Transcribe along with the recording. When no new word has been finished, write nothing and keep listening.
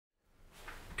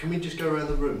Can we just go around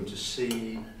the room to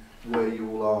see where you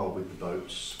all are with the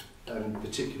boats, and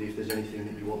particularly if there's anything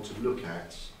that you want to look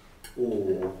at,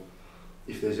 or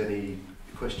if there's any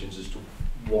questions as to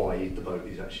why the boat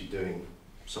is actually doing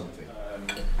something?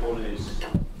 One is,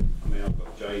 I mean, I've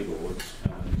got J-boards,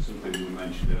 and something we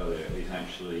mentioned earlier is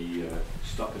actually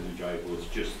stopping the J-boards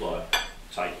just like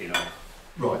taking off.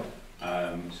 Right.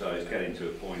 So it's getting to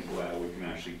a point where we can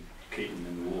actually keep them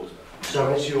in the water.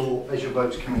 So as your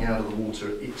boat's coming out of the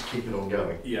water, it's keeping on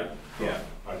going? Yeah, yeah.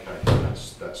 Okay,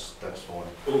 that's fine.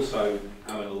 Also,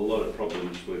 having a lot of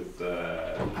problems with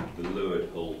the leeward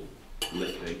hull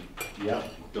lifting. Yeah.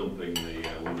 Dumping the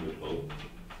windward hull.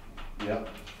 Yeah.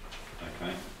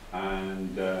 Okay.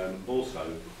 And also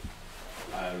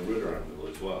rudder angle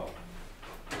as well.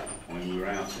 I mean, we were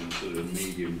out in sort of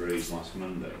medium breeze last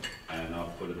Monday, and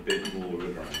I've put a bit more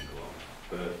rudder angle on,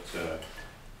 but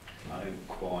I don't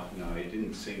quite know. It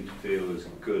didn't seem to feel as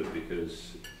good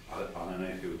because I don't know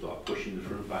if it was like pushing the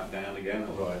front back down again.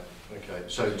 Or right. Okay.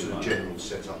 So to the general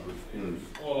setup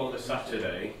of. Well, on the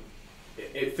Saturday,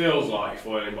 it feels like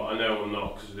foiling, but I know I'm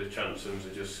not because the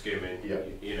transoms are just skimming. Yeah.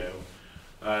 You know.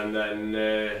 And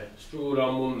then struggled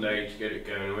on Monday to get it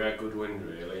going. We had good wind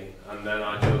really, and then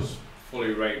I just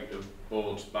fully raked the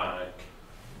boards back,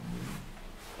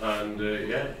 and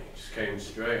yeah, it just came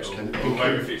straight up.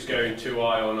 Whether if it's going too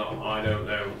high or not, I don't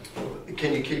know.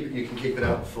 Can you keep it? You can keep it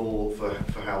up for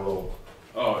how long?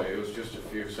 Oh, it was just a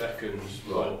few seconds,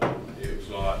 right. But it was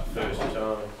like first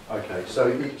time. Okay, so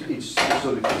it's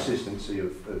sort of consistency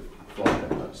of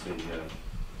flying. That's the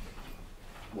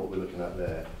what we're looking at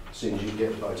there. As soon as you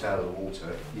get the boat out of the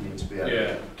water, you need to be able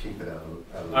to keep it out of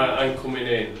the water. And coming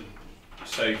in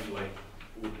safely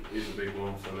is a big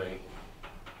one for me.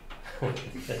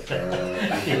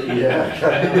 Yeah.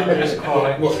 Okay.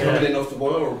 What, coming in off the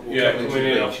wire? Or yeah, coming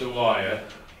in off the wire.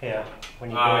 Yeah,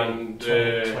 when you're going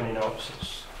 20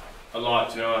 knots. I like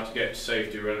to know how to get to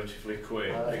safety relatively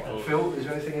quick. Phil, is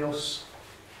there anything else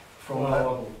from that?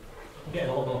 I'm getting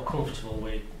a lot more comfortable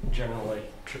with generally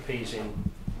trapezing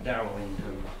downwind,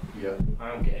 and yeah.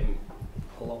 I'm getting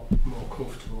a lot more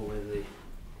comfortable with the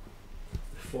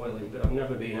foiling, but I've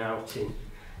never been out in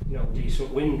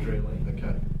decent wind really.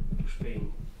 Okay.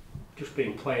 Just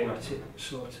been playing at it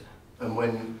sort of.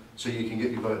 And so you can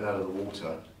get your boat out of the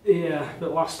water? Yeah,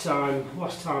 but last time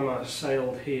I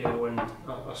sailed here, when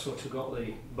I sort of got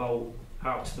the boat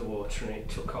out of the water and it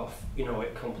took off,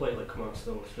 it completely come out of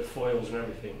the water, the foils and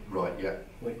everything. Right, yeah.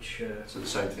 Which so the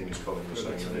same thing as Colin was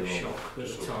saying earlier on. Shock at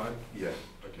the time. Yeah,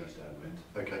 okay.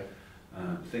 Okay.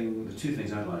 The two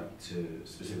things I'd like to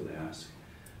specifically ask,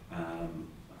 and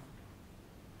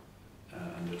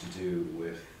they're to do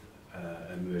with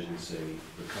emergency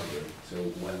recovery. So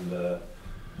when the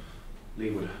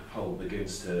leeward hull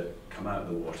begins to come out of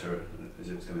the water, as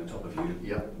it's coming on top of you,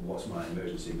 yeah. What's my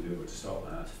emergency manoeuvre to stop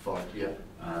that? Fine, yeah.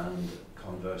 And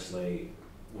conversely,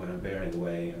 when I'm bearing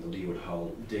away and the leeward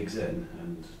hull digs in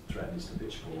and threatens to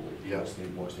pitch fall, yeah.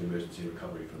 what's the emergency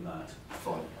recovery from that?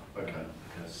 Fine, okay.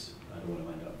 Because I don't want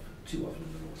to end up too often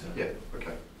in the water. Yeah,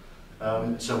 okay.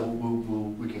 So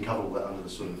we can cover all that under the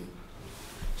sort of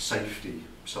safety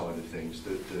side of things.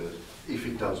 That if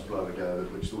it does blow a go,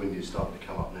 which the wind is starting to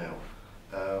come up now,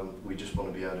 we just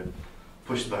want to be able to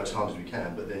push the boat as hard as we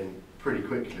can, but then pretty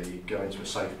quickly go into a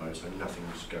safe mode, so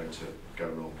nothing's going to go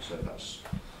wrong. So that's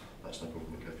no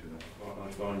problem. We go through that. I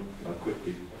find I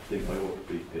quickly think it ought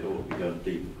to be done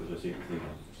deeper, because I seem to think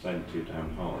it's staying too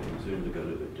down high. And as soon as I go a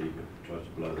little bit deeper, it tries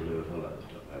to blow the leeward hull out of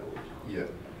the water. Yeah.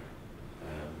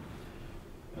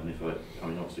 And if I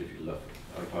mean, obviously,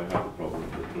 if I have a problem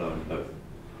with blowing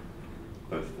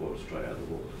both foils straight out of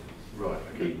the water. Right.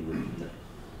 Okay.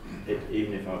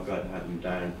 Even if I've had them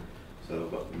down, so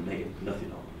I've got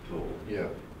nothing on at all. Yeah.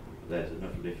 There's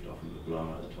enough lift off and blown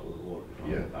out the top of the water if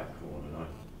I'm in the back corner, and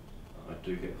I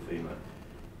do get the feeling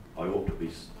I ought to be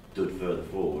stood further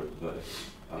forward, but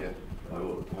I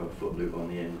ought to have a foot loop on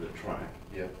the end of the track.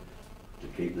 Yeah. To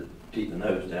keep the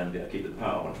nose down, keep the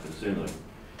power on, because sooner I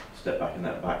step back in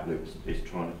that back loop, it's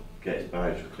trying to get its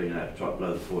barriers clean out, to try to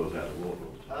blow the foils out of the water.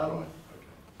 Right.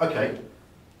 Okay.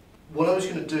 What I was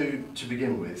going to do to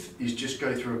begin with is just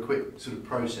go through a quick sort of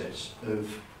process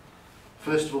of,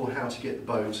 first of all, how to get the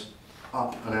boat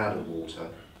up and out of the water,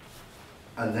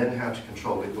 and then how to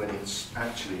control it when it's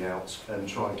actually out and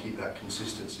try and keep that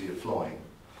consistency of flying,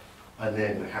 and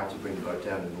then how to bring the boat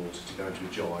down in the water to go into a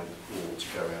jibe or to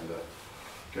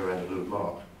go around a leeward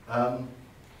mark.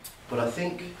 But I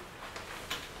think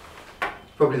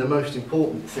probably the most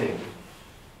important thing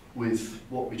with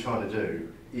what we're trying to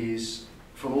do is,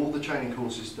 from all the training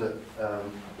courses that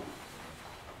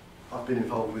I've been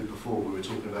involved with before, we were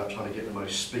talking about trying to get the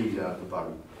most speed out of the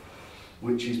boat,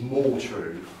 which is more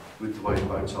true with the way the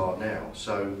boats are now.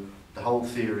 So the whole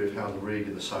theory of how the rig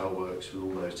and the sail works with all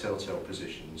those telltale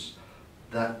positions,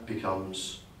 that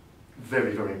becomes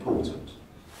very, very important.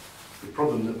 The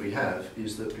problem that we have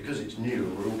is that because it's new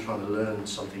and we're all trying to learn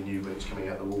something new when it's coming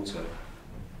out of the water,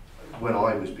 when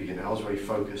I was beginning, I was very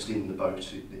focused in the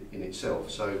boat in itself.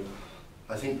 So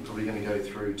I think we're probably going to go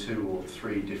through 2 or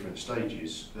 3 different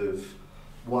stages of,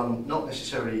 one, not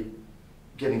necessarily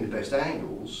getting the best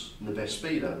angles and the best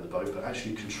speed out of the boat, but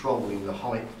actually controlling the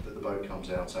height that the boat comes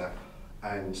out at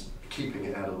and keeping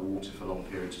it out of the water for long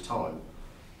periods of time.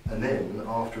 And then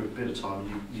after a bit of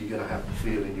time, you're going to have the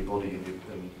feel in your body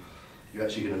and you're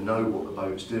actually going to know what the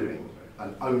boat's doing,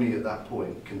 and only at that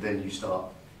point can then you start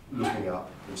looking up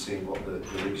and seeing what the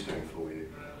rig's doing for you.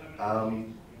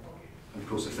 And of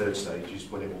course the third stage is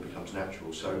when it all becomes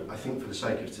natural. So I think for the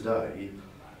sake of today,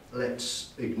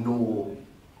 let's ignore,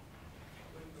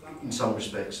 in some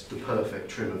respects, the perfect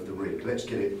trim of the rig. Let's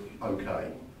get it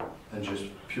okay and just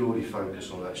purely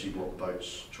focus on actually what the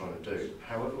boat's trying to do.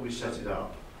 However we set it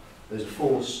up, there's a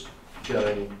force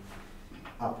going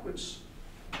upwards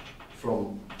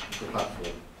from the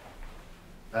platform.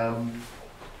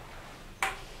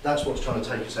 That's what's trying to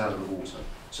take us out of the water.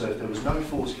 So if there was no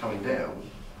force coming down,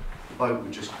 the boat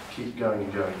would just keep going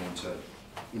and going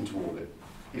into orbit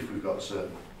if we've got a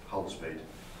certain hull speed.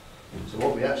 So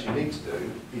what we actually need to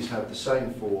do is have the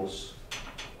same force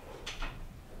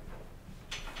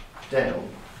down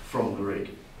from the rig.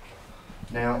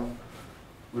 Now,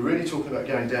 we're really talking about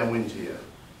going downwind here.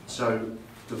 So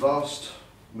the vast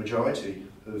majority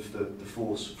of the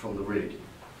force from the rig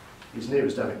is near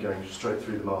as damn it going straight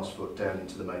through the mast foot down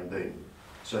into the main beam.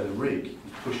 So the rig is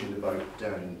pushing the boat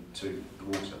down into the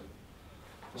water.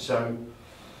 So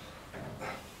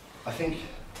I think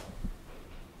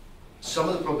some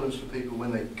of the problems for people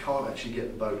when they can't actually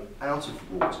get the boat out of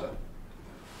the water,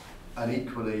 and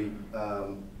equally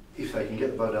if they can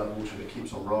get the boat out of the water and it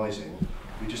keeps on rising,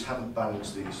 we just haven't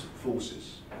balanced these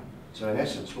forces. So in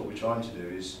essence what we're trying to do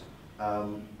is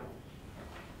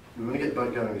we want to get the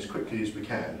boat going as quickly as we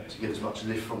can to get as much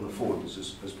lift from the foils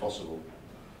as possible.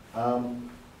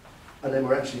 And then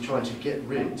we're actually trying to get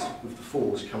rid of the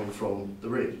force coming from the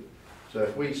rig. So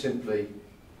if we simply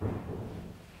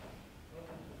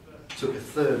took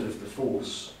 1/3 of the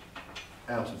force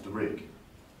out of the rig,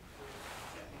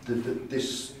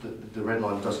 the red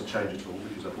line doesn't change at all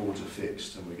because our boards are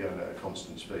fixed and we're going at a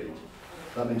constant speed.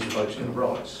 That means the boat's going to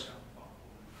rise.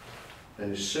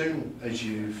 And as soon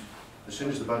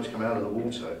as the boats come out of the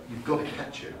water, you've got to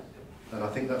catch it. And I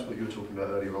think that's what you were talking about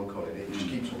earlier on, Colin. It just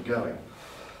keeps on going.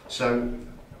 So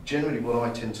generally what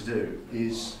I tend to do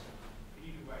is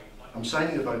I'm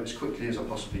sailing the boat as quickly as I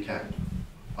possibly can.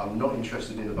 I'm not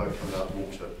interested in the boat coming out of the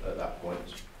water at that point.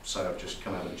 Say I've just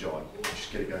come out of a jibe,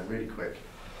 just get it going really quick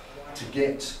to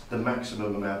get the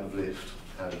maximum amount of lift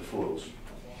out of the foils.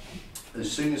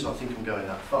 As soon as I think I'm going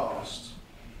that fast,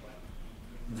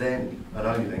 then and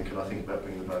only then can I think about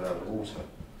bringing the boat out of the water.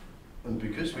 And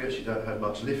because we actually don't have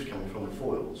much lift coming from the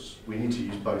foils, we need to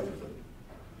use both of them.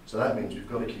 So that means we've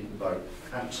got to keep the boat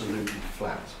absolutely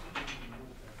flat.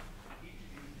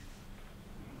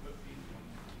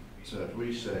 So if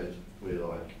we said we're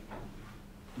like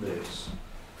this,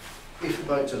 if the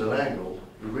boat's at an angle,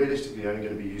 we're realistically only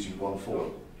going to be using one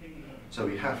foil. So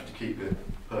we have to keep it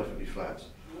perfectly flat.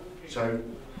 So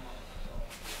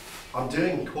I'm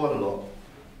doing quite a lot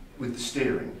with the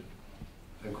steering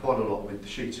and quite a lot with the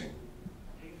sheeting.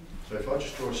 So if I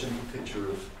just draw a simple picture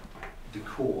of the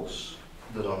course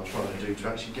that I'm trying to do to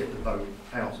actually get the boat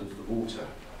out of the water.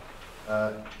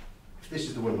 If this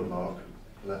is the windward mark,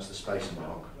 and that's the spacer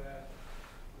mark,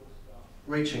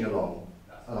 reaching along,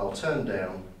 and I'll turn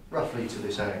down roughly to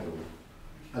this angle,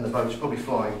 and the boat's probably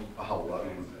flying a hull like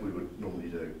we would normally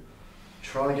do.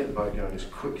 Try and get the boat going as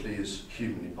quickly as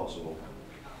humanly possible.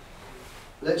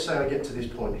 Let's say I get to this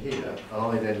point here, and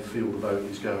I then feel the boat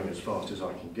is going as fast as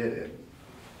I can get it.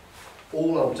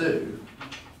 All I'll do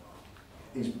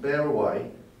is bear away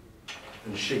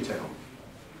and sheet out.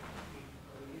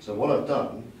 So what I've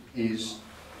done is,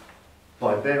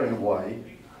 by bearing away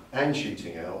and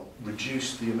sheeting out,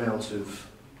 reduce the amount of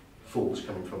force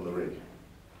coming from the rig.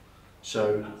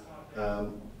 So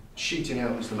sheeting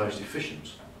out is the most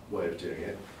efficient way of doing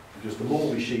it, because the more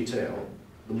we sheet out,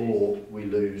 the more we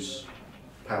lose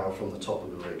power from the top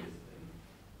of the rig.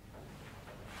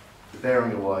 The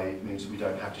bearing away means that we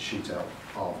don't have to sheet out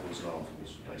armfuls and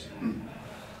armfuls, basically.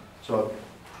 So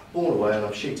I've borne away and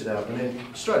I've sheeted out, and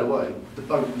then straight away the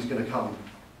boat is going to come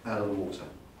out of the water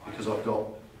because I've got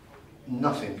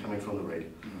nothing coming from the rig.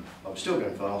 I'm still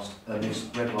going fast, and this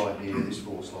red line here, this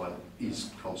force line,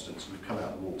 is constant, so we've come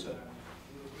out of the water.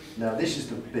 Now this is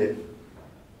the bit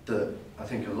that I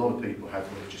think a lot of people have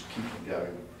when they just keep on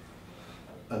going.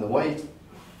 And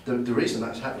the reason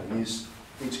that's happening is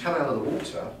it's come out of the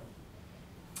water,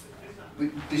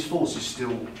 this force is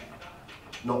still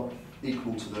not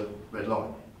equal to the red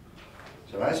line.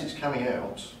 So as it's coming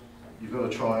out, you've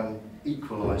got to try and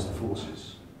equalise the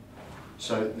forces.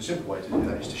 So the simple way to do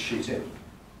that is to sheet in.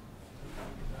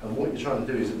 And what you're trying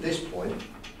to do is at this point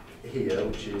here,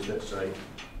 which is, let's say,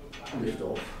 lift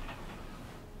off,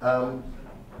 the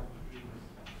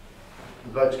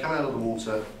boat's come out of the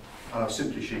water and I've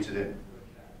simply sheeted in.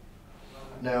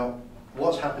 Now,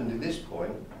 what's happened at this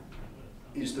point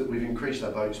is that we've increased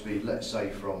our boat speed, let's say,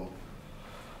 from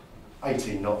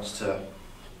 18 knots to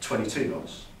 22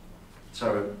 knots.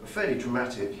 So a fairly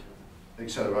dramatic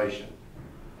acceleration.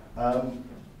 And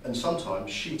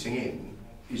sometimes sheeting in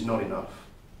is not enough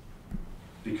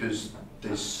because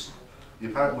the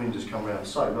apparent wind has come around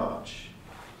so much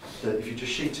that if you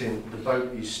just sheet in, the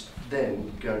boat is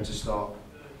then going to start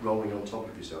rolling on top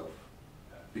of yourself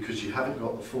because you haven't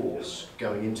got the force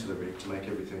going into the rig to make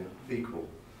everything equal.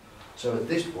 So at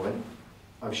this point,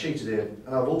 I've sheeted in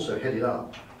and I've also headed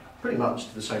up pretty much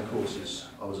to the same course as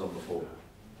I was on before.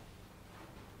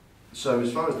 So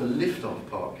as far as the lift-off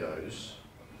part goes,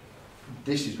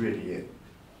 this is really it.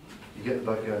 You get the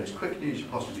boat going as quickly as you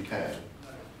possibly can,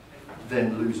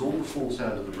 then lose all the force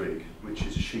out of the rig, which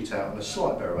is a sheet out and a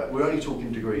slight bearer rate. We're only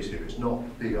talking degrees here, it's not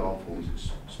big armfuls,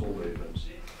 it's small movements.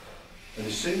 And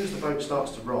as soon as the boat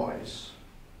starts to rise,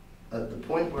 at the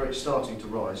point where it's starting to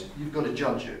rise, you've got to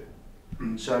judge it.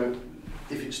 So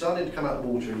if it's starting to come out of the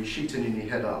water and you sheet in and you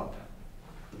head up,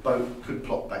 the boat could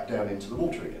plop back down into the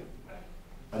water again.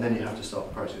 And then you have to start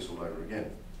the process all over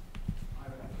again.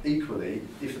 Equally,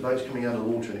 if the boat's coming out of the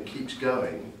water and it keeps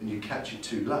going and you catch it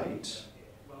too late,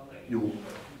 you'll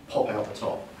pop out the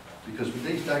top. Because with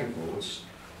these dagger boards,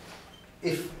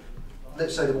 if,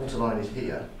 let's say the water line is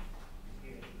here,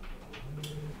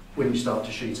 when you start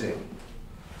to sheet in,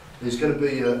 there's going to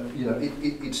be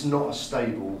it's not a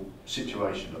stable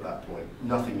situation at that point.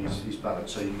 Nothing is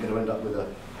balanced, so you're going to end up with a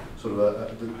sort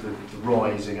of the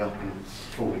rising up and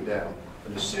falling down.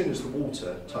 And as soon as the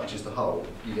water touches the hull,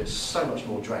 you get so much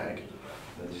more drag,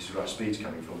 and this is where our speed's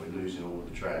coming from, we're losing all of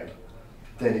the drag,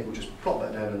 then it will just plop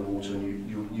back down in the water and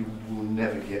you will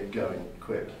never get going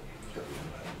quick.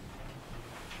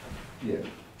 Yeah.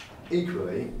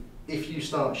 Equally, if you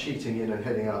start sheeting in and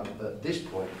heading up at this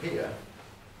point here,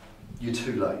 you're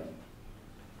too late,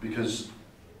 because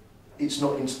it's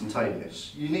not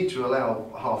instantaneous. You need to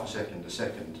allow half a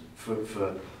second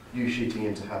for you sheeting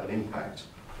in to have an impact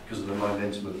because of the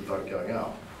momentum of the boat going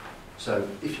up. So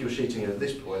if you're sheeting in at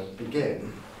this point,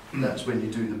 again, that's when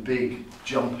you do the big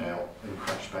jump out and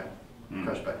crash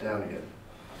back down again.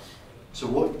 So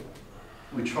what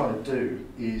we're trying to do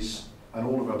is, and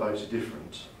all of our boats are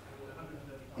different,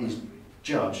 is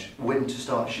judge when to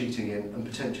start sheeting in and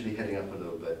potentially heading up a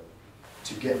little bit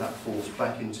to get that force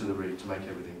back into the rig to make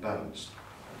everything balanced.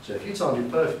 So if you timed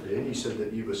it perfectly and you said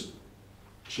that you were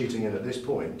sheeting in at this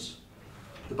point,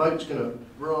 the boat's going to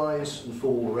rise and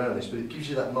fall around this, but it gives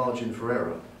you that margin for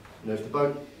error. You know, if the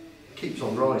boat keeps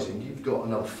on rising, you've got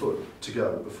another foot to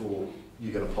go before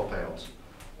you're going to pop out.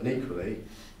 And equally,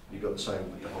 you've got the same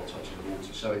with the whole touching the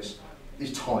water. So it's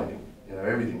timing. You know,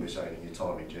 everything we're saying in your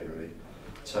timing generally.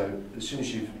 So as soon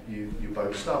as your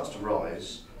boat starts to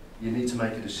rise, you need to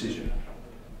make a decision.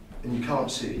 And you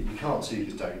can't see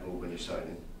this dagger board when you're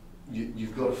sailing.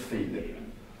 You've got to feel it.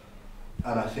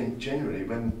 And I think generally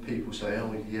when people say,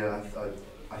 oh yeah,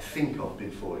 I think I've been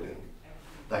foiling,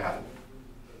 they haven't.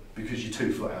 Because you're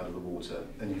 2 foot out of the water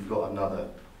and you've got another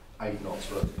 8 knots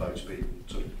worth of boat speed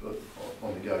sort of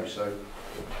on the go. So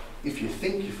if you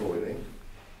think you're foiling,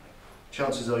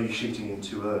 chances are you're sheeting in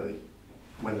too early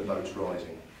when the boat's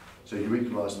rising. So you're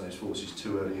equalising those forces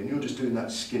too early and you're just doing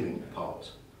that skimming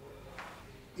part.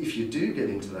 If you do get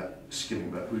into that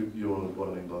skimming mode, you're on what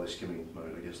I mean by the skimming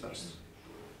mode, I guess that's...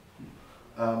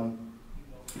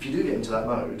 if you do get into that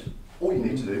mode, all you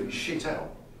need to do is sheet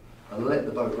out and let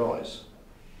the boat rise.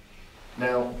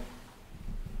 Now,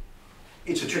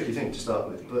 it's a tricky thing to start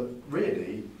with, but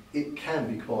really, it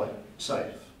can be quite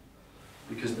safe.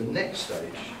 Because the next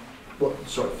stage,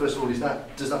 first of all,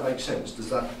 does that make sense? Does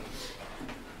that,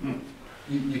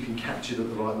 you can catch it at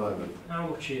the right moment. How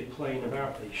much are you playing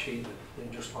about these sheet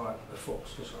than just like a foot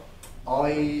or so?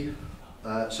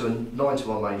 So a 9 to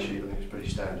 1 main sheet, I think is pretty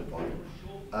standard one.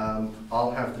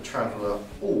 I'll have the traveller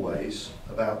always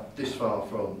about this far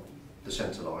from the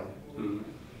centre line.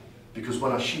 Because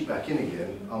when I sheet back in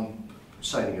again, I'm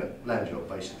sailing a land yacht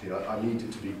basically. I need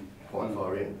it to be quite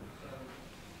far in.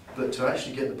 But to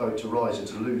actually get the boat to rise and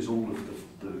to lose all of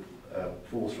the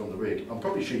force from the rig, I'm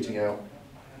probably sheeting out,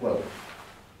 well,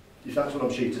 if that's what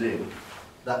I'm sheeted in,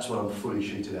 that's when I'm fully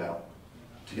sheeted out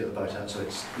to get the boat out. So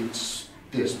it's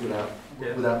this without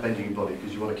bending your body,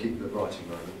 because you want to keep the righting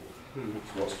moment.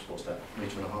 So what's that, 1.5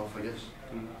 meters, I guess?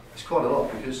 It's quite a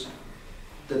lot, because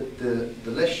the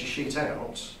less you sheet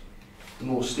out, the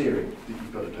more steering that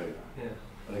you've got to do. Yeah.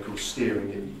 And of course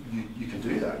steering, you can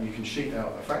do that. You can sheet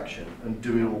out a fraction and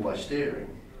do it all by steering.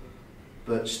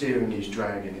 But steering is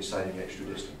drag and it's saving extra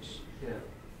distance. Yeah.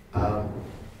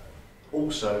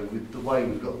 Also, with the way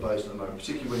we've got the boats at the moment,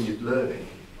 particularly when you're learning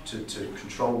to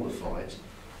control the flight,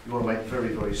 you want to make very,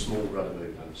 very small rudder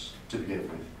movements to begin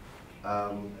with.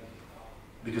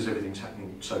 Because everything's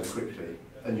happening so quickly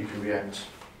and you can react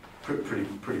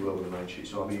pretty well with the main sheet.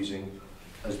 So I'm using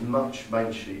as much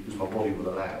main sheet as my body will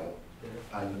allow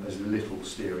and as little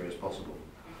steering as possible.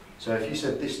 So if you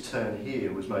said this turn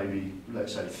here was maybe,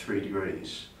 let's say 3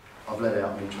 degrees, I've let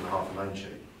out 1.5 meters of main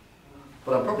sheet.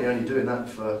 But I'm probably only doing that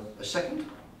for a second,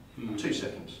 2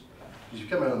 seconds. Because you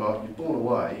come out of the night, you've borne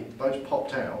away, the boat's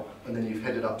popped out, and then you've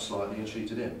headed up slightly and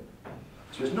sheeted in.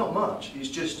 So it's not much, it's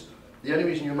just, the only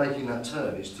reason you're making that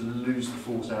turn is to lose the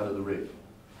force out of the rig.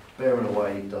 Bearing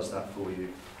away does that for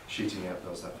you, sheeting out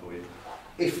does that for you.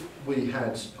 If we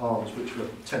had arms which were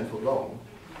 10 foot long,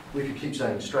 we could keep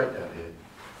sailing straight down here.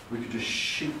 We could just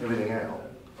sheet everything out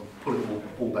and pull it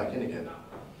all back in again.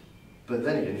 But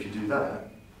then again, if you do that,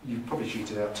 you've probably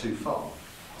sheeted out too far.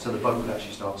 So the boat would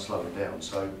actually start slowing down.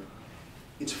 So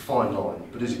it's a fine line,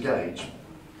 but as a gauge,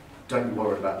 don't be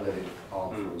worried about letting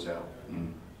arm falls out.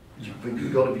 But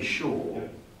you've got to be sure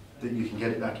that you can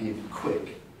get it back in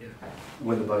quick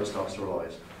when the boat starts to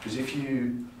rise. Because if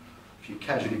you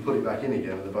casually put it back in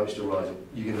again and the boat's still rising,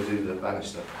 you're going to do the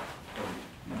banister.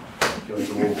 Go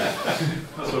into the wall.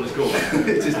 That's what it's called.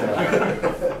 It is now.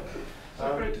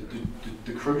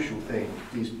 The crucial thing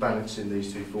is balancing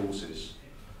these two forces.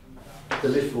 The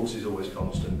lift force is always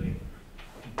constant.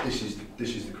 This is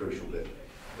the crucial bit.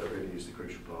 That really is the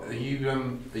crucial part. Are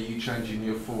you changing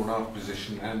your 4.5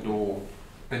 position and/or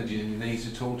bending your knees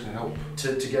at all to help?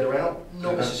 To get her out?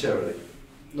 Not necessarily.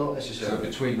 Not necessarily. So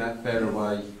between that bear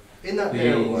away, in that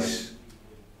bear away,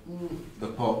 the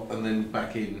pot, and then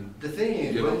back in. The thing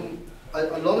is, when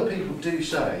a lot of people do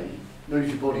say, move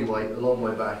your body weight a long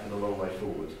way back and a long way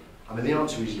forward. I mean, the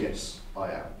answer is yes,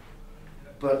 I am.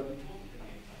 But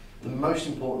the most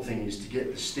important thing is to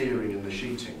get the steering and the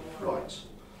sheeting right.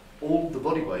 All the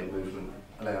body weight movement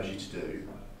allows you to do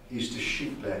is to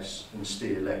sheet less and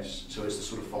steer less, so it's the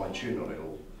sort of fine tune on it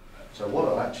all. So what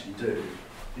I'll actually do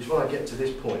is when I get to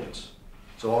this point,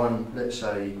 so I'm, let's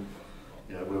say,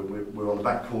 you know, we're on the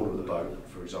back corner of the boat,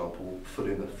 for example, foot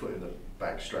in the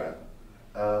back strap.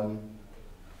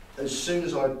 As soon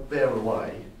as I bear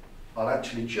away, I'll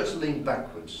actually just lean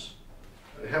backwards.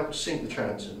 It helps sink the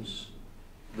transoms.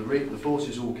 The force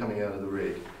is all coming out of the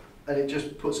rig, and it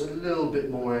just puts a little bit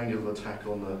more angle of attack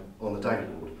on the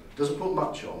daggerboard. Doesn't put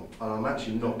much on, and I'm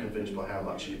actually not convinced by how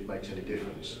much it makes any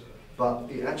difference. But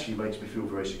it actually makes me feel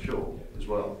very secure as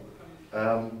well.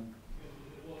 And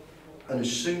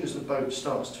as soon as the boat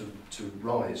starts to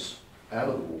rise out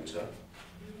of the water,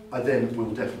 I then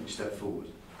will definitely step forward.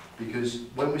 Because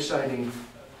when we're sailing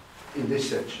in this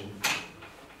section,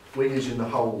 we're using the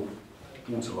whole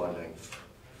waterline length.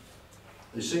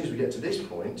 As soon as we get to this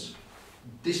point,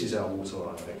 this is our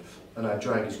waterline length, and our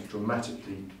drag has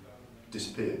dramatically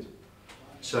disappeared.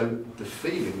 So the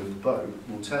feeling of the boat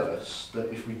will tell us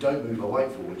that if we don't move our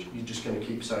weight forward, you're just going to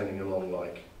keep sailing along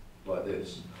like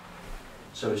this.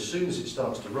 So as soon as it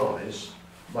starts to rise,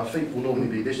 my feet will normally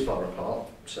be this far apart,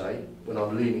 say, when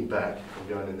I'm leaning back and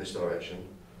going in this direction.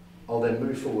 I'll then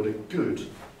move forward a good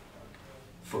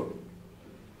foot.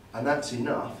 And that's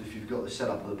enough, if you've got the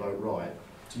setup of the boat right,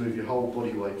 to move your whole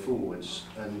body weight forwards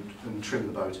and trim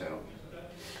the boat out.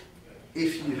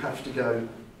 If you have to go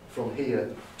from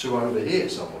here to over here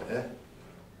somewhere,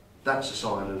 that's a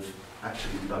sign of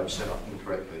actually the boat set up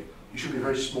incorrectly. It should be a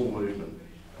very small movement.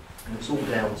 And it's all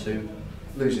down to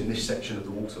losing this section of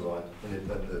the waterline and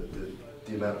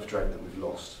the amount of drag that we've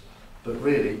lost. But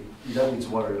really, you don't need to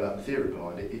worry about the theory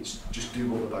behind it, it's just do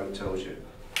what the boat tells you.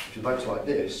 If your boat's like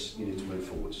this, you need to move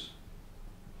forwards.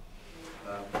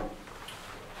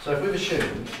 So if we've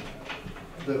assumed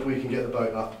that we can get the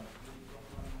boat up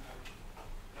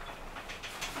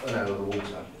and out of the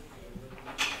water,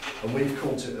 and we've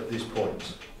caught it at this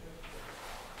point,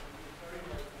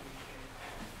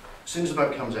 as soon as the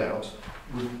boat comes out,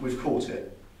 we've caught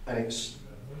it, and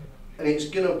it's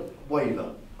going to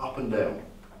waver up and down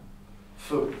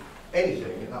for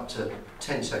anything up to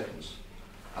 10 seconds.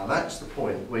 And that's the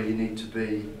point where you need to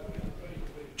be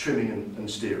trimming and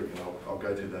steering, and I'll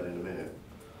go through that in a minute.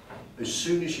 As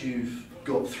soon as you've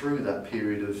got through that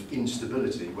period of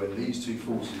instability, when these two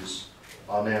forces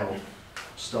are now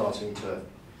starting to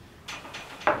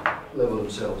level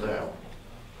themselves out,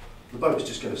 the boat's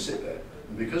just going to sit there.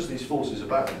 And because these forces are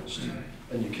balanced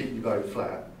and you keep your boat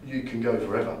flat, you can go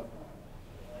forever.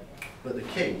 But the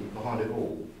key behind it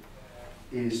all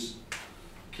is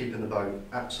keeping the boat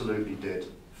absolutely dead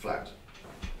flat.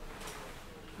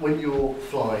 When you're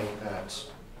flying at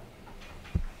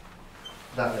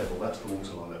that level, that's the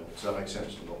waterline level, does that make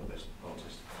sense? I'm not the best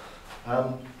artist.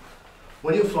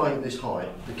 When you're flying at this height,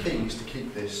 the key is to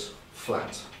keep this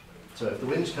flat. So if the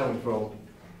wind's coming from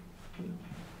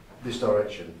this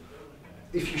direction,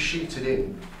 if you sheeted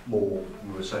in more,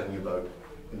 you were sailing your boat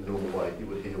in the normal way, it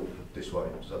would heel this way.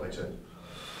 Does that make sense?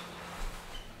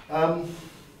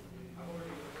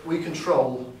 We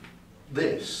control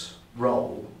this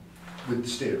roll with the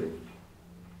steering.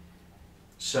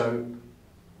 So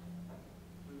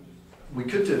we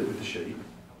could do it with the sheet,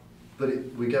 but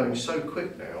we're going so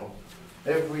quick now,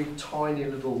 every tiny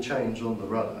little change on the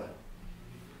rudder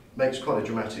makes quite a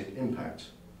dramatic impact.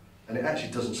 And it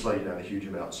actually doesn't slow you down a huge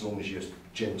amount as long as you're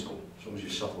gentle, as long as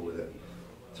you're supple with it.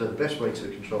 So the best way to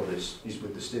control this is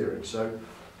with the steering. So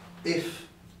if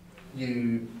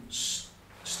you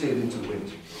steered into the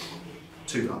wind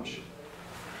too much,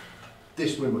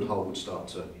 this windward hull would start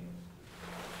to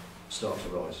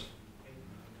rise.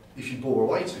 If you bore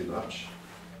away too much,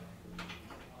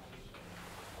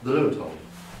 the leeward hull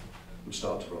would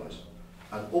start to rise.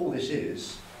 And all this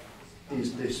is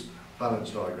this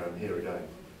balance diagram here again.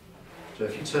 So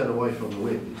if you turn away from the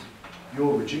wind,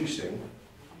 you're reducing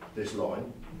this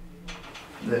line,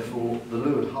 therefore the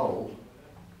leeward hull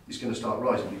is going to start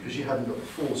rising because you haven't got the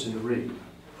force in the rig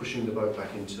pushing the boat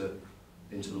back into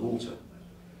the water.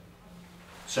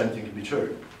 Same thing can be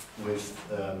true with,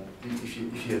 if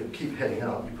you keep heading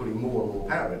up, you're putting more and more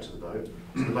power into the boat,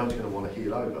 so the boat's going to want to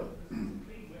heel over.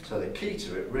 So the key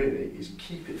to it really is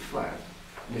keep it flat,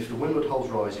 and if the windward hull's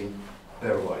rising,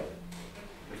 bear away.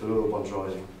 If the leeward one's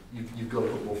rising, you've got to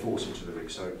put more force into the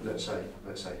rig, so let's say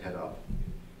head up.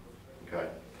 Okay,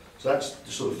 so that's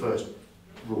the sort of first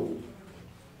rule.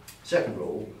 Second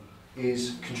rule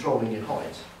is controlling your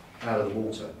height out of the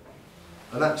water,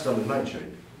 and that's done with main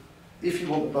tube. If you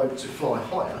want the boat to fly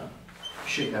higher,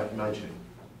 sheet out the main tube.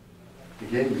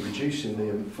 Again, you're reducing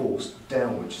the force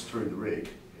downwards through the rig,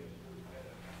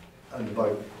 and the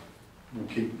boat will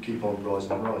keep on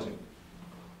rising and rising.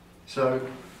 So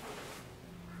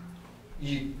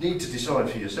you need to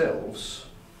decide for yourselves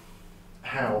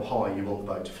how high you want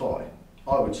the boat to fly.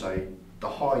 I would say the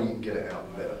higher you can get it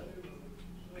out, the better,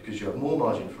 because you have more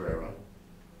margin for error,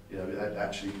 you know,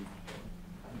 actually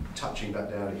touching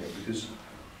back down again. Because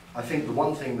I think the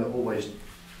one thing that always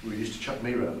used to chuck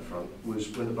me around the front was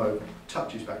when the boat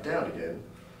touches back down again,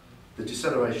 the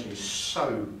deceleration is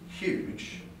so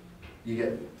huge, you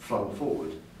get flung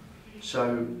forward.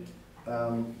 So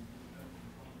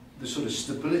the sort of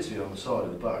stability on the side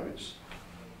of the boats,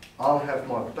 I'll have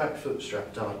my back foot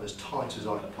strapped up as tight as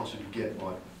I can possibly get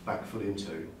my back foot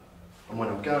into, and when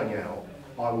I'm going out,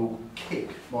 I will kick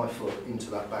my foot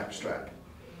into that back strap.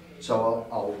 So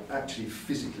I'll actually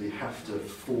physically have to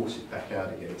force it back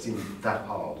out again. It's in that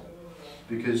hard,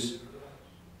 because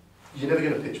you're never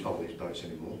going to pitch pole these boats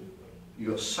anymore.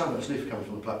 You've got so much lift coming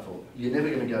from the platform. You're never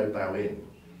going to go bow in.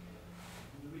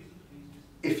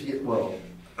 If you, well,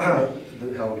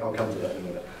 I'll come to that in a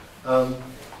minute.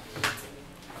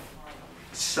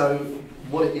 So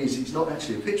what it is, it's not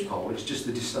actually a pitch pole, it's just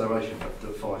the deceleration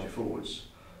that fires you forwards.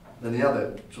 Then the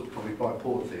other sort of probably quite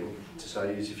important thing to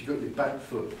say is if you've got your back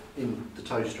foot in the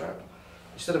toe strap,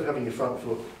 instead of having your front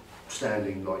foot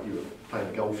standing like you were playing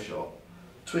a golf shot,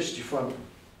 twist your front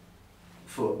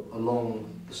foot along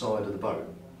the side of the boat,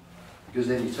 because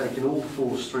then you're taking all the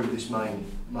force through this main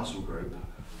muscle group,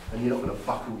 and you're not going to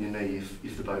buckle your knee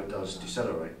if the boat does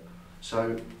decelerate.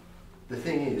 So the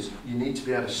thing is, you need to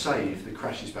be able to save the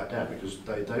crashes back down, because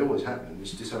they always happen.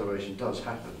 This deceleration does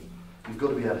happen. You've got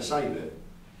to be able to save it,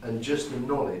 and just the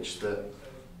knowledge that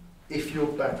if your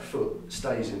back foot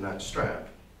stays in that strap,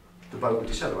 the boat will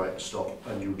decelerate and stop,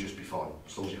 and you'll just be fine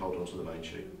as long as you hold on to the main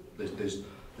tube.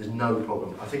 There's no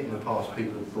problem. I think in the past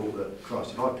people have thought that,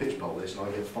 Christ, if I pitch pole this and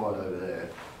I get fired over there,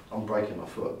 I'm breaking my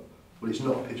foot. Well, it's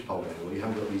not a pitch pole anymore. You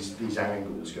haven't got these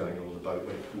angles going on the boat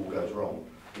when it all goes wrong.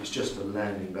 It's just a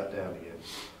landing back down again.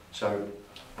 So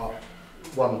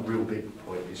one real big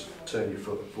point is turn your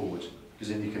foot forwards, because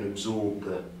then you can absorb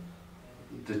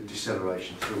the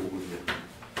deceleration through all of your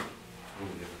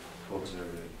quads and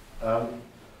everything.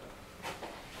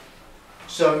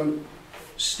 So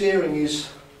steering is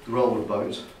the roll of the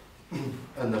boat,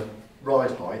 and the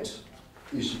ride height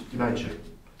is your main sheet.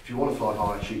 If you want to fly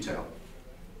high, sheet out.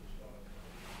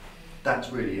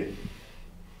 That's really it.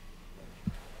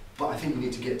 But I think you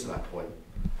need to get to that point.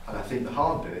 And I think the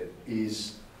hard bit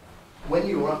is when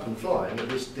you're up and flying at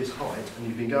this height and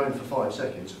you've been going for 5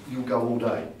 seconds, you'll go all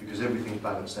day because everything's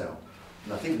balanced out.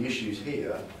 And I think the issues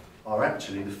here are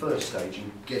actually the first stage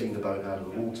in getting the boat out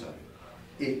of the water.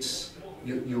 It's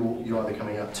you're either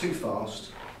coming out too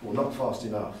fast or not fast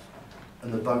enough,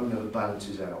 and the boat never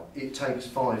balances out. It takes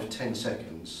 5-10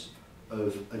 seconds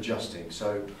of adjusting.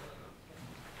 So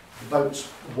the boat's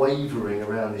wavering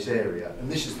around this area,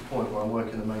 and this is the point where I'm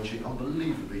working the main sheet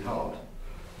unbelievably hard.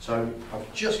 So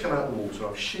I've just come out of the water,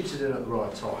 I've sheeted in at the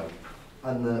right time,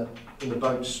 and the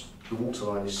water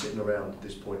line is sitting around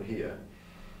this point here.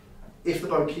 If the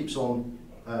boat keeps on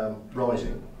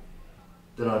rising,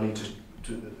 then I need to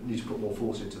put more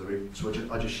force into the rig, so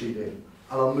I just sheet in.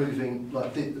 And I'm moving,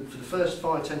 like for the first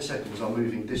 5-10 seconds, I'm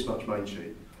moving this much main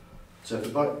sheet. So if the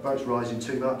boat's rising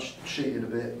too much, sheet in a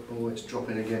bit, or it's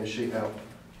dropping again, sheet out.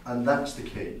 And that's the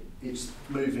key. It's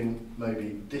moving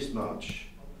maybe this much,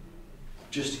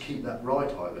 just to keep that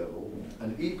ride height level.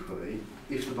 And equally,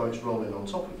 if the boat's rolling on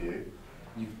top of you,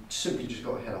 you've simply just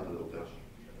got to head up a little bit.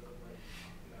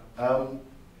 So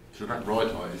that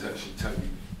ride height is actually totally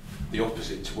the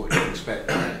opposite to what you expect.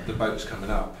 The boat's coming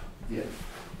up. Yeah.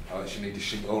 I actually need to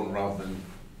sheet on rather than...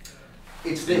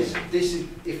 It's this. This is,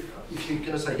 if you're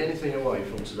going to take anything away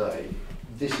from today,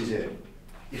 this is it.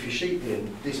 If you sheet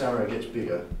in, this arrow gets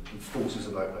bigger and forces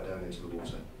the boat back down into the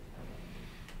water.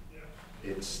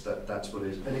 That's what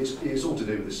it is. And it's all to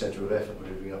do with the centre of effort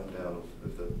moving up and down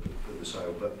of the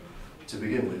sail. But to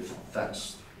begin with,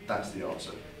 that's the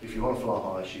answer. If you want to fly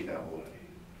high, sheet out more.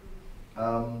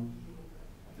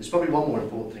 There's probably one more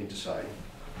important thing to say,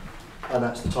 and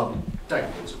that's the type of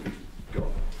dangles that we've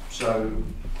got. So,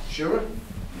 Shura,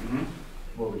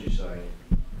 what would you say?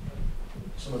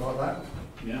 Something like that?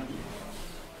 Yeah.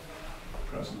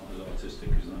 Perhaps not as artistic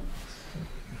as that.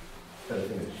 Better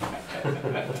finish.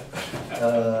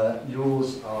 Yours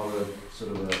are a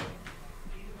sort of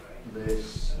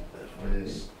this,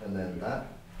 and then that.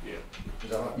 Yeah. Is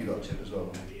that right? You got a tip as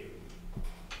well.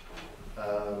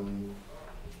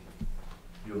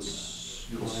 Yours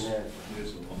a lot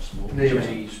smaller.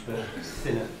 J's, but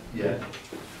thinner. Yeah.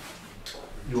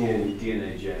 Your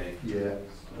DNA. yeah.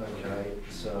 Okay.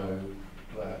 So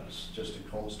that's just a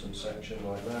constant section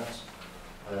like that,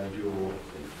 and your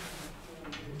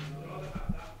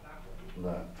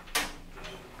that.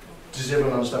 Does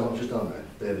everyone understand what I've just done there?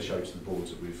 They're the shapes of the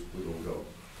boards that we've all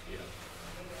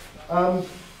got.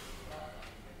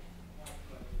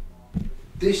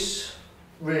 This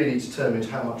really determines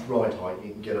how much ride height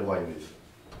you can get away with.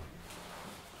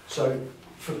 So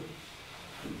for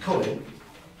Colin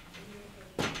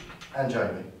and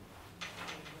Jamie,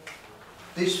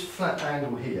 this flat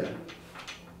angle here,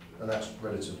 and that's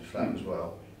relatively flat as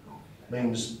well,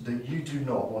 means that you do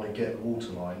not want to get the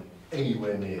waterline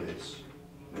anywhere near this.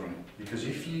 Right. Because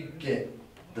if you get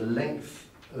the length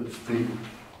of the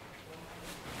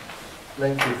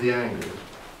angle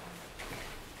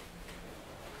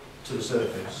to the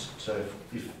surface, so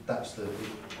if that's the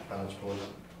balance point,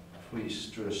 if we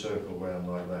drew a circle around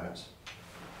like that,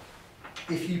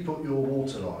 if you put your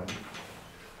waterline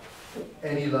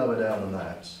any lower down than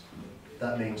that,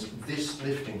 that means this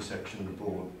lifting section of the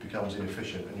board becomes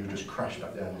inefficient and you'll just crash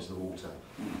back down into the water.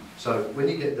 So when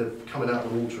you get the coming out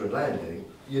of the water and landing,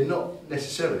 you're not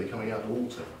necessarily coming out of the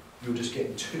water, you're just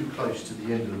getting too close to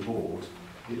the end of the board.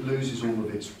 It loses all of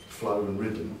its flow and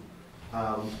rhythm,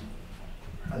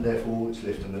 and therefore its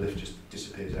lift, and the lift just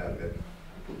disappears out of it.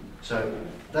 So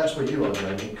that's where you are,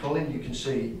 Jamie. Colin, you can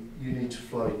see you need to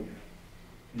float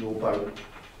your boat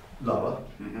lower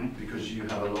because you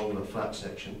have a longer flat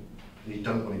section. You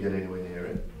don't want to get anywhere near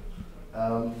it.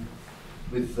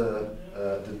 With the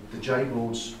J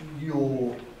boards,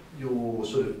 you're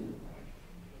sort of,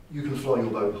 you can fly your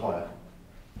boat higher,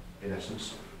 in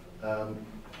essence.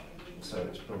 So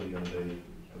it's probably going to be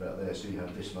about there, so you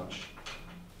have this much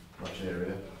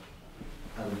area.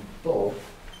 And Bob,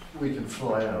 we can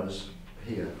fly ours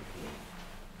here.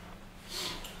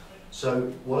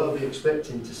 So what I'll be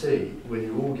expecting to see when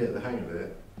you all get the hang of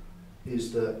it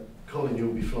is that Colin,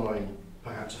 you'll be flying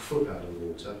perhaps a foot out of the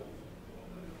water,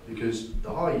 because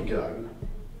the higher you go,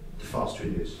 the faster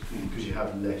it is, because you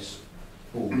have less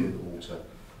board in the water.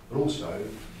 But also,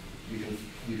 you can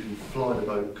fly the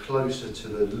boat closer to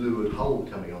the leeward hull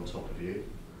coming on top of you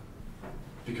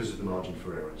because of the margin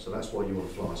for error. So that's why you want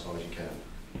to fly as high as you can,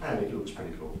 and it looks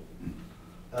pretty cool.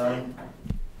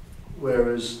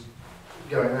 Whereas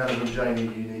going Adam and Jamie,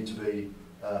 you need to be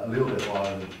a little bit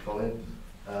higher than Colin.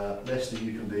 Lester,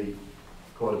 you can be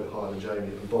quite a bit higher than Jamie,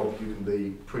 and Bob, you can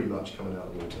be pretty much coming out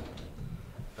of the water.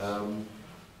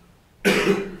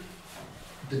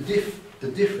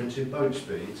 The difference in boat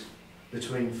speed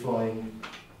between flying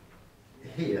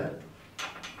here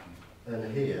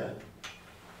and here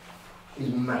is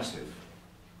massive.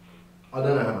 I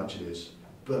don't know how much it is,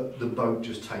 but the boat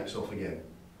just takes off again.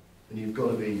 And you've got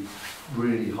to be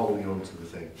really holding on to the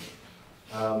thing.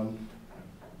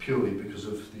 Purely because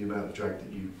of the amount of drag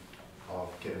that you are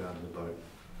getting out of the boat.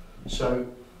 So,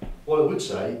 what I would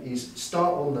say is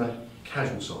start on the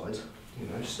casual side, you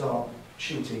know, start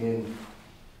shooting in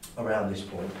around this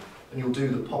point, and you'll do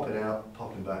the popping out,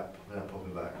 popping back, popping out,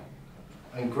 popping back.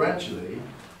 And gradually,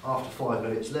 after 5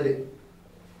 minutes,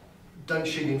 don't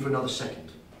shoot in for another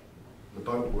second. The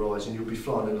boat will rise and you'll be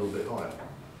flying a little bit higher.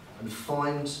 And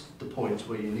find the points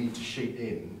where you need to sheet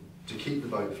in to keep the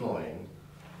boat flying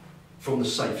from the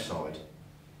safe side.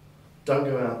 Don't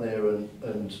go out there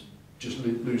and just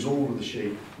lose all of the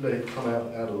sheet, let it come out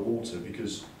of the water,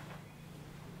 because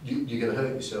you're going to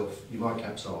hurt yourself, you might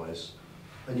capsize,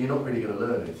 and you're not really going to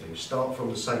learn anything. Start from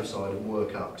the safe side and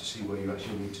work up to see where you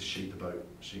actually need to sheet the boat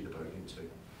into.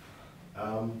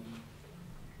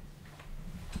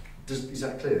 Is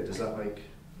that clear? Does that make...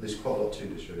 There's quite a lot to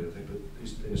this really, I think, but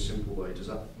in a simple way, does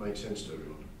that make sense to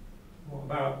everyone? What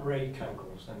about rake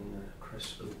angles then,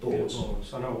 Chris? Of boards?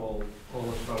 I know all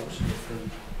the boats are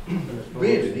different.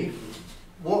 Really,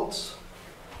 with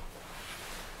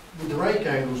the rake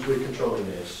angles we're controlling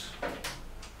this,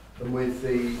 and with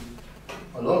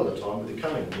a lot of the time with the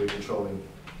cunning we're controlling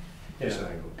this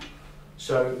angle.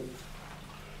 So,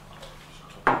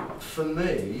 for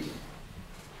me,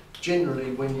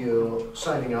 generally when you're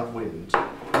sailing upwind,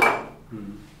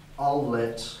 I'll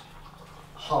let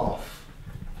half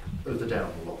of the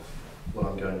downhaul off when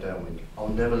I'm going downwind. I'll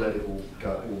never let it all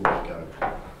go,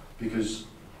 because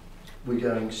we're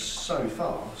going so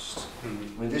fast. I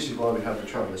mean, this is why we have the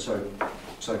traveller so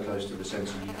close to the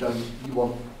centre. You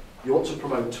want to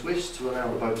promote twist to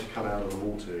allow the boat to come out of the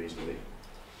water easily,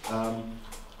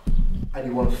 and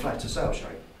you want a flatter sail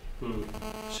shape.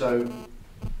 So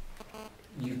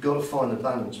you've got to find the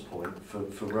balance point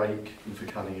for rake and for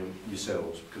cunning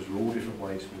yourselves, because we're all different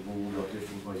ways, we've all got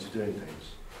different ways of doing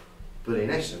things. But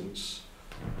in essence,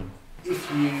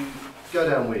 if you go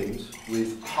downwind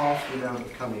with half the amount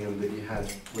of cunning that you had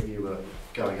when you were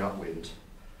going upwind,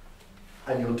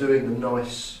 and you're doing the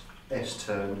nice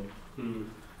S-turn, and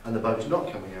the boat's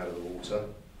not coming out of the water,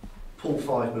 pull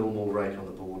 5 mil more rake on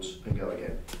the boards and go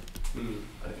again. And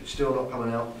if it's still not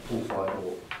coming out, pull 5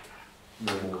 more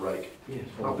rake. Yes,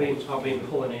 I've been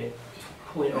pulling it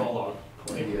all on.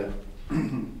 Yeah.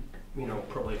 You know,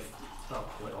 probably I'll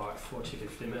pull it like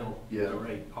 40-50 mil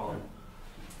rake on.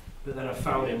 But then I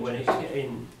found it when it's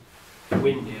getting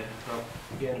windier,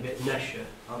 I'm getting a bit nesher.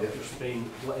 I've just been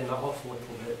letting that off a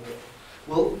little bit.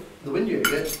 Well, the windier it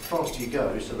gets, the faster you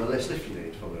go, so the less lift you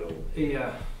need from it all.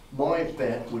 Yeah. My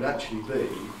bet would actually be,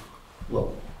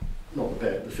 well, not the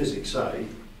bet, the physics say,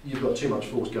 you've got too much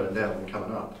force going down and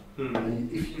coming up.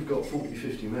 And if you've got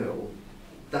 40-50 mil,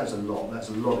 that's a lot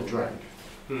of drag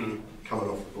coming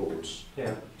off the boards.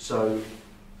 Yeah. So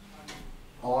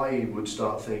I would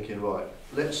start thinking, right,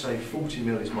 let's say 40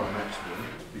 mil is my maximum,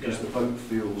 because the boat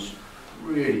feels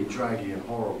really draggy and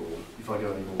horrible. If I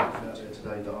go any more out there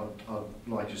today, that I'd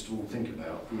like us to all think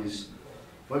about is,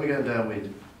 when we're going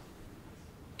downwind,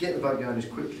 get the boat going as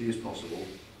quickly as possible.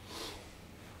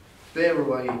 Bear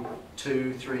away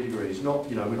 2-3 degrees, not,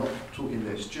 you know, we're not talking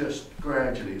this, just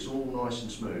gradually, it's all nice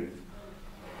and smooth.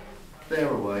 Bear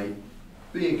away,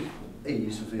 big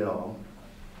ease of the arm,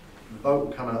 the boat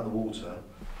will come out of the water,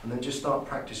 and then just start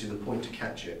practicing the point to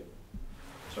catch it.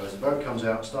 So as the boat comes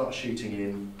out, start shooting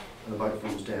in, and the boat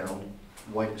falls down,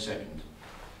 wait a second.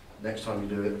 Next time you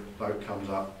do it, boat comes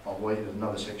up, I'll wait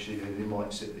another second, and it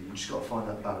might sit there. You've just got to find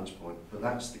that balance point, but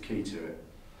that's the key to it.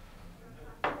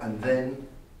 And then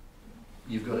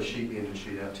you've got to sheet in and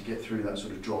sheet out to get through that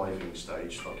sort of driving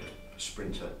stage, like a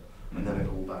sprinter, and then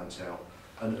it'll all balance out.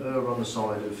 And err on the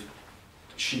side of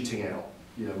sheeting out.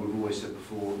 You know, we've always said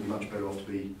before, you're much better off to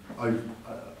be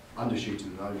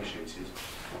undershooted than overshooted.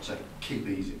 So keep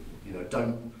easy. You know,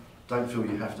 don't feel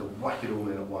you have to whack it all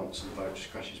in at once and the boat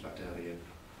just crashes back down again.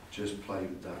 Just play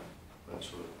with that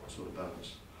sort of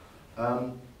balance.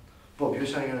 Bob, you were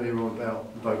saying earlier on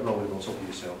about the boat rolling on top of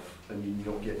yourself and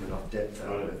you're not getting enough depth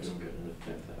out of it.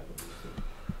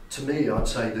 To me, I'd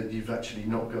say that you've actually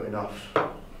not got enough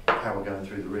power going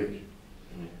through the rig.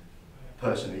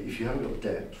 Personally, if you haven't got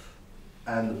depth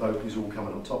and the boat is all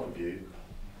coming on top of you,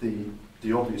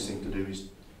 the obvious thing to do is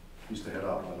to head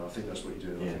up, and I think that's what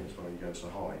you're doing. Yeah. I think it's when you go so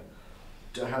high.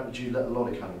 Do you let a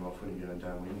lolly coming off when you're going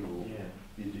downwind, or Yeah.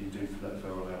 you do let a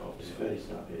fair roll out? It's fairly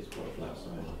snappy, it's quite a flat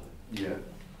side. Yeah.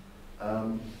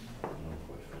 Not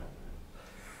quite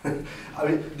flat. I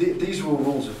mean, these are all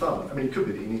rules of thumb. I mean, it could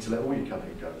be that you need to let all your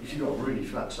cutting go. If you've got a really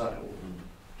flat saddle,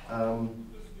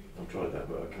 I've tried that,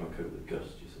 but I can't cope with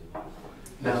gusts, you see.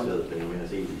 Now- That's the other thing. I mean,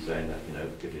 it's easy saying that, you know,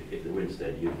 if the wind's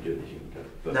steady, you can do this, you can go.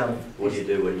 But now, what do you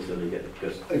do when you suddenly get the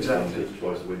gust? Exactly. It's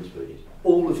twice the wind speed.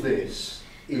 all of this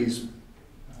is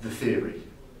the theory.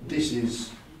 This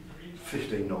is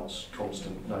 15 knots,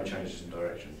 constant, no changes in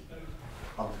direction.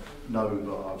 I know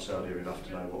that I've sailed here enough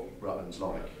to know what Rutland's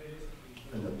like.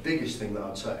 And the biggest thing that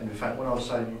I'd say, and in fact, when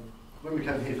we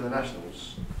came here for the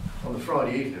Nationals, on the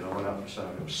Friday evening I went out for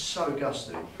sailing. It was so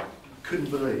gusty,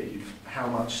 couldn't believe how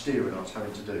much steering I was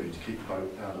having to do to keep the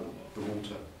boat out of the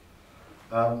water.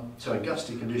 So in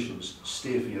gusty conditions,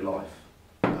 steer for your life.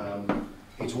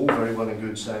 It's all very well and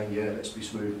good saying, yeah, let's be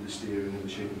smooth with the steering and the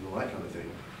shooting and all that kind of thing.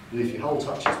 But if your hull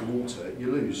touches the water,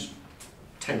 you lose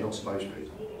 10 knots of boat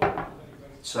speed.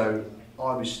 So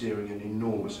I was steering an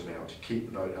enormous amount to keep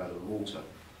the boat out of the water.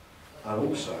 And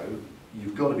also,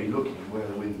 you've got to be looking where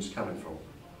the wind's coming from.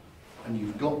 And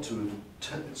you've got to,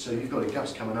 so you've got a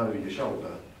gust coming over your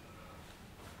shoulder,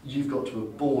 you've got to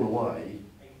have borne away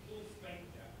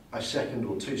a second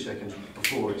or 2 seconds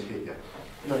before it hit you.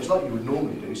 You know, it's like you would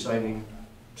normally do sailing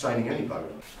any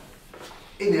boat.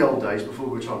 In the old days, before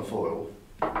we were trying to foil,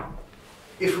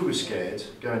 if we were scared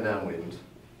going downwind,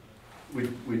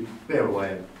 we'd bear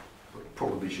away and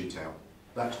probably shoot out.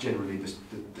 That's generally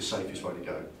the safest way to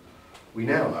go. We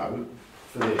now know,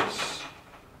 for this,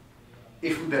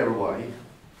 if we bear away,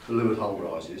 the leeward hull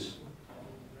rises,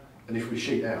 and if we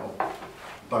sheet out,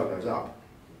 the boat goes up.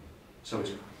 So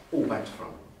it's all back to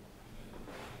front.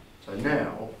 So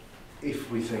now, if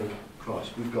we think,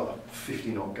 Christ, we've got a 50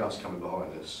 knot gust coming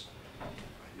behind us,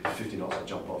 50 knots I'll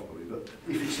jump off probably, but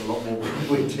if it's a lot more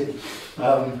windy,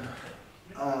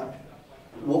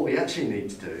 what we actually need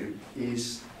to do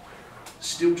is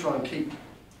still try and keep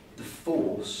the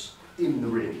force in the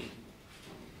rig,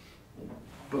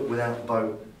 but without the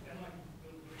boat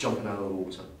jumping out of the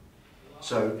water.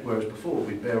 So whereas before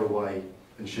we'd bear away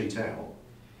and sheet out,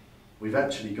 we've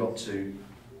actually got to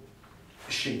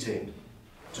sheet in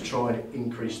to try and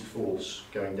increase the force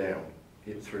going down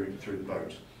through the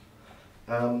boat.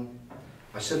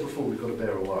 I said before we've got to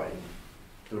bear away.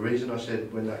 The reason I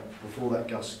said before that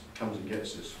gust comes and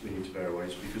gets us, we need to bear away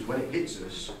is because when it hits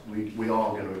us, we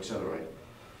are going to accelerate.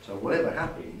 So whatever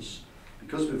happens,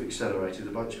 because we've accelerated,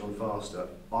 the boat's gone faster,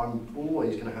 I'm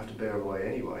always going to have to bear away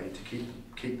anyway to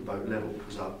keep the boat level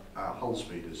because our hull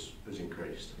speed has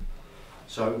increased.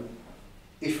 So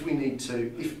if we need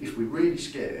to, if we're really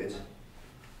scared,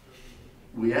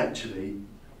 we actually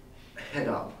head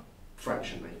up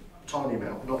fractionally, tiny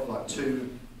amount, not like two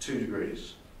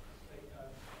degrees,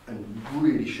 and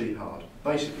really sheet hard.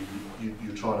 Basically,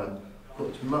 you're trying to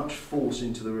put as much force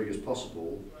into the rig as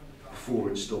possible before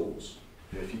it stalls.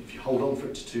 You know, if you hold on for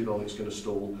it too long, it's going to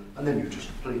stall, and then you're just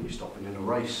completely stopping. In a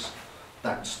race,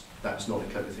 that's not a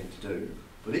clever thing to do.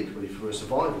 But equally, for a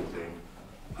survival thing,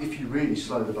 if you really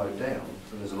slow the boat down,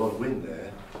 and there's a lot of wind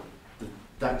there,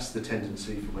 that's the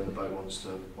tendency for when the boat wants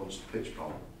to pitch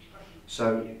bomb.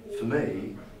 So for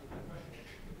me,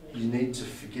 you need to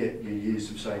forget your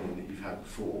years of sailing that you've had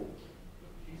before.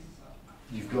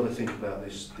 You've got to think about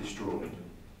this drawing.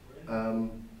 I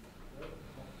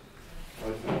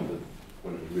found that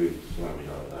when it was really slamming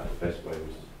like that, the best way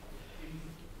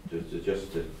was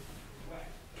just to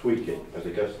tweak it as a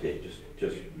gust hit,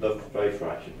 just very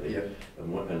fractionally, Yeah.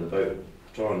 and the boat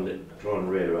try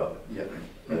and rear up, Yeah.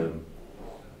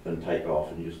 and take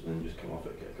off, and just come off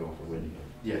the wind.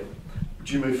 Yeah.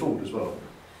 Do you move forward as well?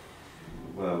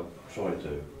 Well, try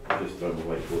to. Just throw my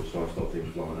weight forward, try and stop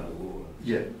things flying out of the water.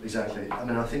 Yeah, exactly. I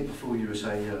mean, I think before you were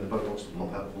saying, the boat wants to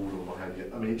pop out of the water or what have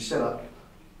you. I mean, it's set up,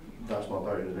 that's my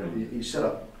boat, isn't it? It's set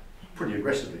up pretty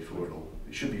aggressively for it all.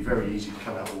 It should be very easy to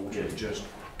come out of the water and just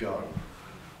go.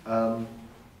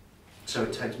 So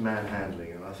it takes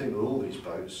manhandling, and I think with all these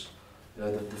boats, you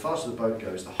know, the faster the boat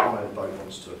goes, the higher the boat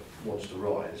wants to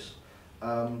rise.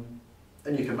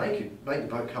 And you can make the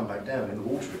boat come back down in the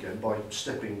water again by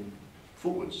stepping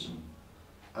forwards.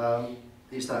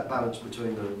 It's that balance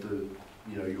between the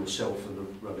yourself and the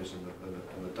rudders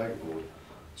and the dagger board.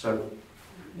 So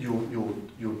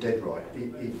you're dead right.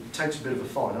 It takes a bit of a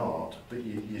fine art, but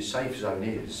your safe zone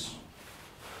is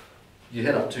you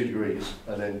head up 2 degrees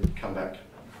and then come back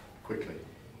quickly.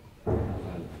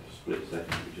 And split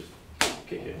second, you just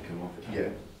kick it and come off it. Yeah.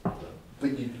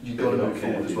 But you got to move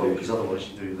forward as well, because otherwise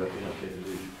you do that. You're not getting to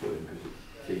lose your footing because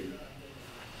it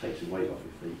takes the weight off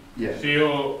your feet. Yeah. So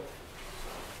you're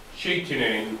sheeting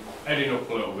in, heading up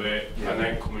a little bit, Yeah. and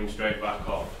then coming straight back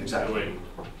off. Exactly. The wind.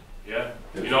 Yeah?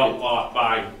 Yeah. You're not like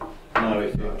bang, No,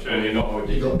 it's turning up.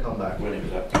 You've got to come back. when it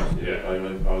was that close. Yeah. I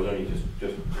was only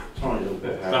just trying a little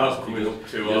bit. That's coming up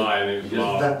too high and it's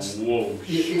like, That's- whoa.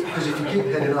 Because if you keep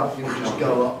heading up, you'll just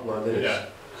go up like this. Yeah.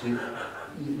 So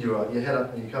you're right, you head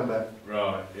up and you come back.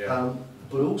 Right, yeah.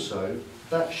 But also,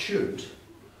 that should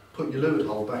put your leeward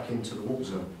hole back into the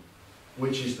water,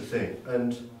 which is the thing.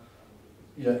 And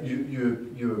you know,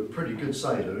 you're a pretty good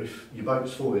sailor. If your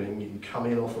boat's foiling, you can come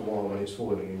in off the wire when it's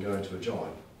foiling and go into a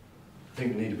jibe. I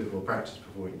think we need a bit more practice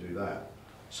before you can do that.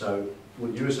 So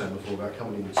what you were saying before about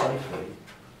coming in safely,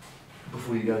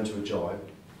 before you go into a jibe,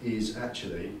 is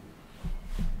actually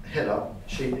head up,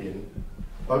 sheet in,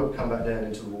 boat come back down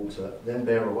into the water, then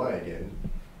bear away again.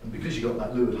 And because you've got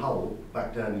that leeward hull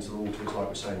back down into the water, it's like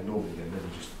we're saying normally, then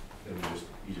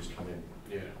you just come in.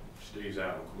 Yeah, just ease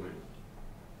out and come in.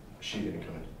 Sheet in and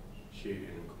come in. Sheet in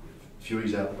and come in. If you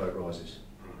ease out, the boat rises.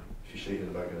 Right. If you sheet in,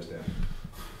 the boat goes down.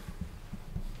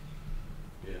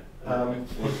 Yeah.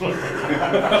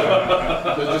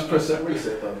 Just press that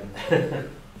reset button.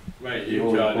 Mate,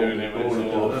 you try doing it when it's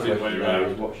all opposite way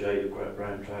around. What shade of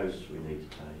brown trousers we need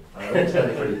to take. It's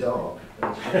getting pretty dark.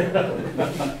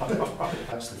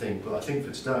 That's the thing. But I think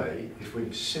for today, if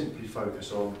we simply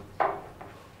focus on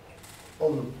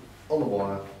the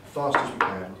wire, fast as we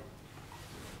can,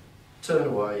 turn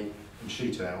away and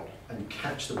shoot out, and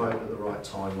catch the boat at the right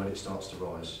time when it starts to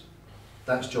rise.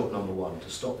 That's job number one, to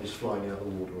stop this flying out of the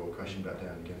water or crashing back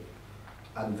down again.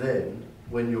 And then,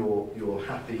 when you're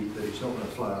happy that it's not going to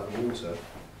fly out of the water,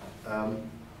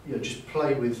 you know, just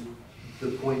play with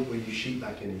the point where you sheet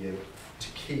back in again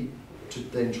to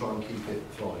then try and keep it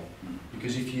flying.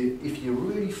 Because if you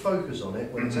really focus on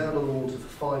it when it's out of the water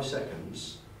for 5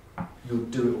 seconds, you'll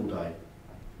do it all day.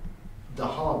 The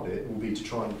hard bit will be to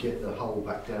try and get the hull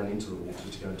back down into the water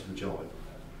to go into the jibe,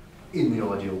 in the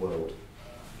ideal world.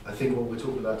 I think what we're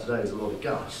talking about today is a lot of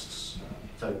gusts,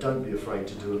 so don't be afraid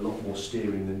to do a lot more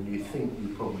steering than you think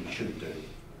you probably should do,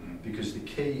 because the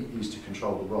key is to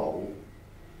control the roll,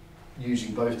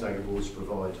 using both dagger boards to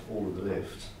provide all of the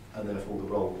lift, and therefore the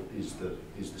roll is the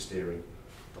steering,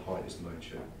 the height is the moon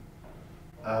shoe.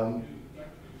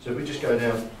 So if we just go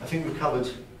down, I think we've covered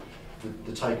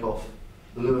the takeoff.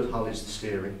 The leeward hull is the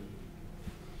steering.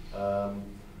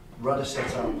 Rudder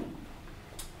setup.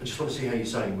 I just want to see how you're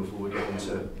saying before we get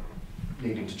into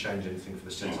needing to change anything for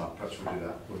the setup. Perhaps we'll do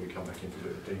that when we come back in for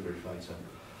a bit of debrief later.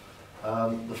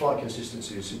 The flight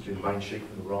consistency is simply the main sheet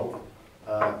and the roll.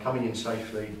 Coming in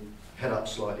safely, head up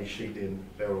slightly, sheet in,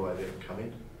 bear away there and come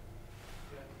in.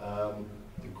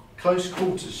 The close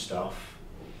quarters stuff,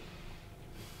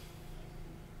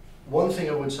 one thing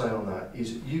I would say on that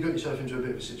is you got yourself into a bit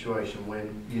of a situation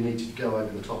when you needed to go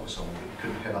over the top of someone but you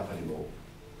couldn't head up anymore.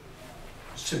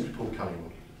 Simply pull the cunning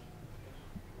on.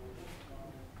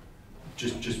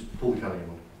 Just pull the cunning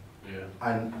on. Yeah.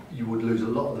 And you would lose a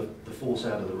lot of the force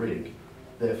out of the rig,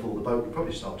 therefore the boat would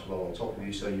probably start to roll on top of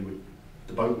you, so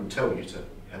the boat would tell you to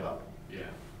head up. Yeah.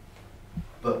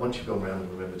 But once you've gone round,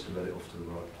 remember to let it off to the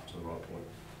right point.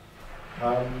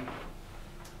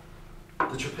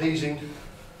 The trapezing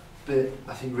bit,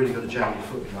 I think you really got to jam your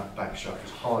foot in that backstroke as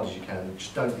hard as you can.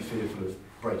 Just don't be fearful of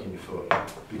breaking your foot,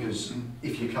 because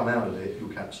if you come out of it, you'll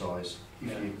capsize. If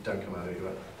you don't come out of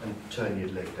it, and turn your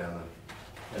leg down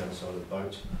the side of the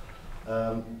boat.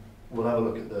 We'll have a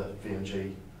look at the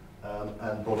VNG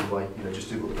and body weight. You know, just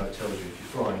do what the boat tells you.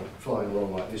 If you're flying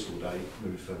along like this all day,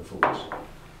 move further forwards.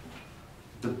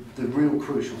 The real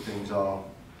crucial things are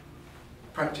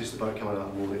practice the boat coming out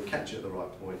of the water, catch it at the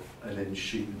right point, and then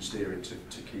shoot and steer it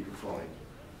to keep it flying.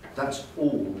 That's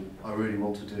all I really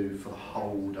want to do for the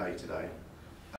whole day today.